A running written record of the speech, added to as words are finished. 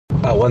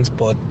I once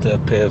bought a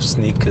pair of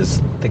sneakers,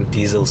 I think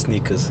diesel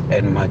sneakers,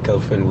 and my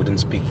girlfriend wouldn't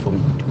speak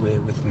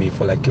with me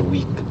for like a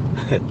week.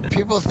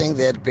 People think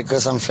that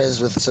because I'm friends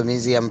with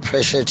Somizi, I'm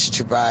pressured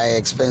to buy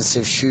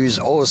expensive shoes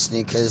or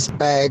sneakers.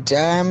 But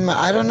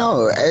I don't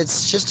know.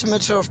 It's just a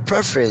matter of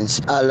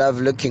preference. I love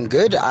looking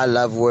good. I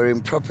love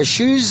wearing proper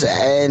shoes.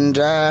 And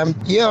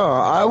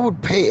I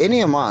would pay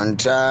any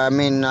amount.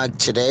 Like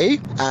today,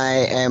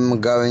 I am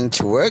going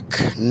to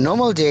work.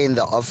 Normal day in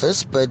the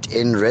office, but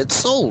in red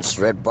soles,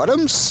 red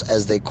bottoms,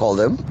 as they call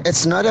them.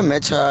 It's not a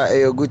matter,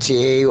 Yoguchi,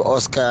 hey,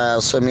 Oscar,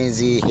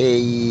 Somizi,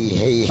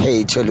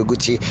 hey,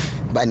 Choluguchi.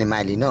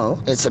 Banimali,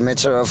 no. It's a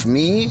matter of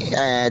me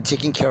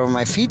taking care of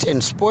my feet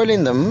and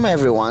spoiling them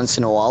every once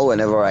in a while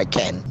whenever I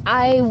can.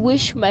 I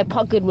wish my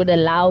pocket would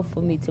allow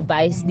for me to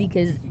buy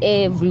sneakers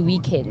every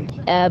weekend.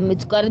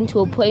 It's gotten to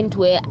a point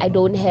where I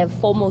don't have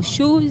formal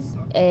shoes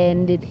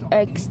and it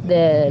irks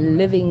the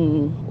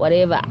living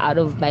whatever out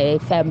of my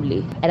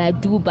family. And I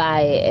do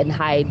buy and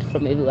hide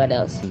from everyone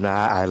else.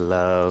 I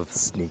love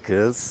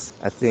sneakers.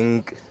 I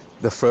think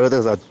the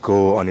furthest I'd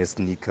go on a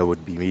sneaker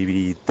would be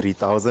maybe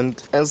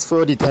 3,000. As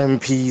for the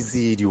timepiece,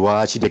 the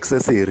watch, the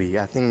accessory,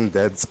 I think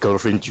that's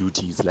girlfriend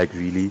duties, like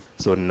really.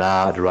 So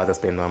now I'd rather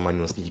spend my money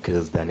on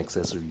sneakers than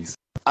accessories.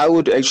 I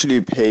would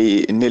actually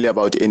pay nearly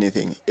about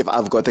anything. If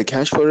I've got the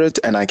cash for it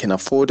and I can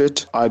afford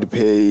it, I'd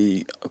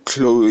pay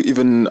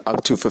even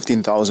up to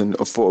 15,000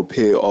 for a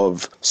pair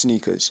of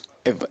sneakers.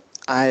 If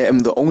I am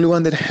the only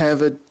one that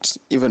have it,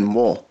 even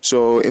more.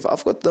 So if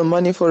I've got the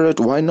money for it,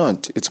 why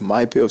not? It's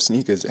my pair of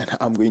sneakers and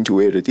I'm going to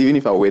wear it. Even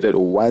if I wear it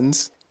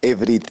once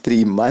every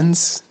 3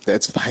 months,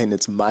 that's fine.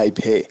 It's my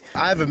pair.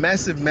 I have a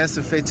massive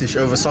fetish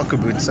over soccer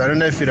boots. I don't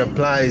know if it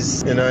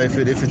applies,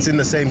 if it's in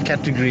the same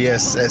category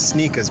as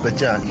sneakers, but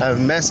yeah, I have a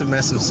massive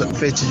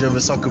fetish over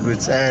soccer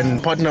boots.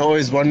 And partner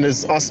always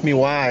asks me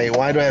why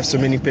do I have so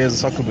many pairs of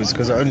soccer boots?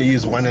 Because I only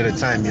use one at a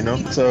time,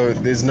 So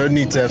there's no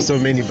need to have so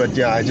many, but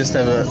yeah, I just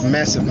have a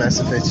massive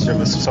fetish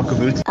over soccer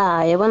boots.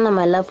 One of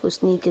my love for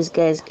sneakers,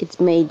 guys, it's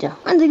major.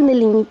 I'm taking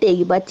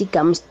the but it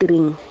comes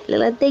string.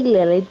 Let's take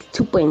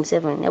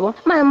 2.7.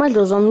 My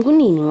mother was on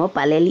Gunini or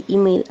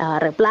email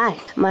reply.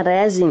 My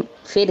rising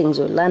feelings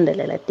will land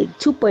take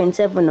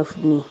 2.7 of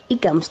me.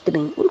 It comes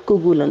string.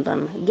 Google and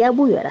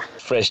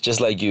Fresh, just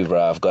like you,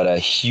 bro. I've got a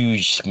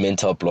huge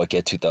mental block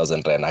at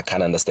 2,000 Rand. I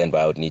can't understand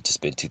why I would need to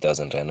spend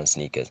 2,000 Rand on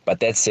sneakers.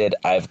 But that said,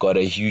 I've got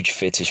a huge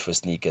fetish for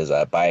sneakers.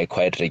 I buy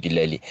quite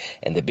regularly.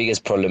 And the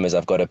biggest problem is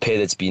I've got a pair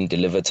that's been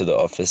delivered to the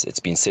office. It's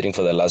been sitting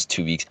for the last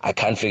 2 weeks. I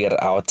can't figure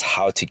out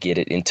how to get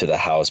it into the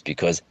house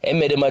because the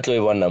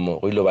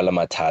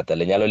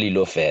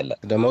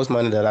most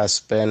money that I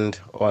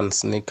spent on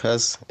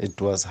sneakers, it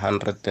was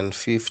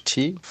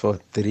 150 for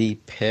 3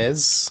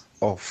 pairs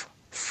of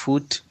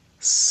foot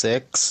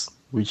sacks,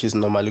 which is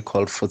normally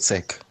called foot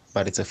sack,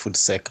 but it's a foot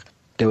sack.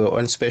 They were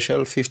on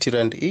special 50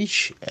 Rand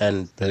each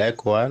and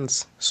black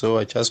ones. So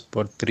I just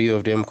bought 3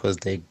 of them because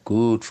they're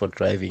good for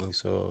driving.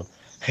 So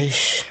hey,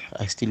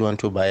 I still want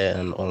to buy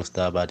an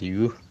All-Star, but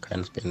you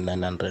can spend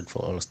 900 for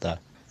All-Star.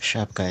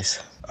 Sharp, guys.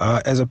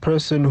 As a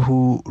person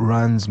who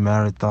runs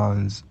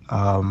marathons,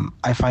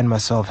 I find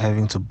myself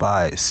having to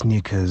buy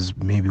sneakers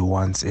maybe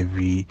once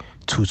every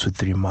 2 to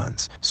 3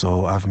 months.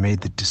 So I've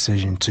made the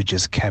decision to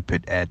just cap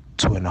it at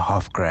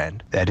 2.5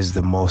 grand. That is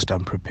the most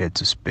I'm prepared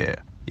to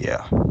spare.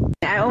 Yeah.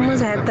 I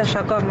almost had the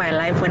shock of my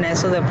life when I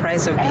saw the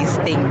price of these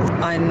things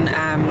on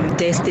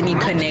Destiny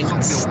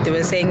Connect. They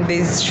were saying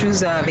these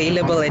shoes are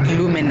available at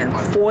Lumen.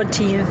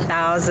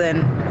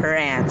 14,000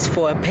 rands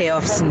for a pair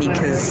of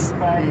sneakers.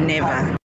 Never.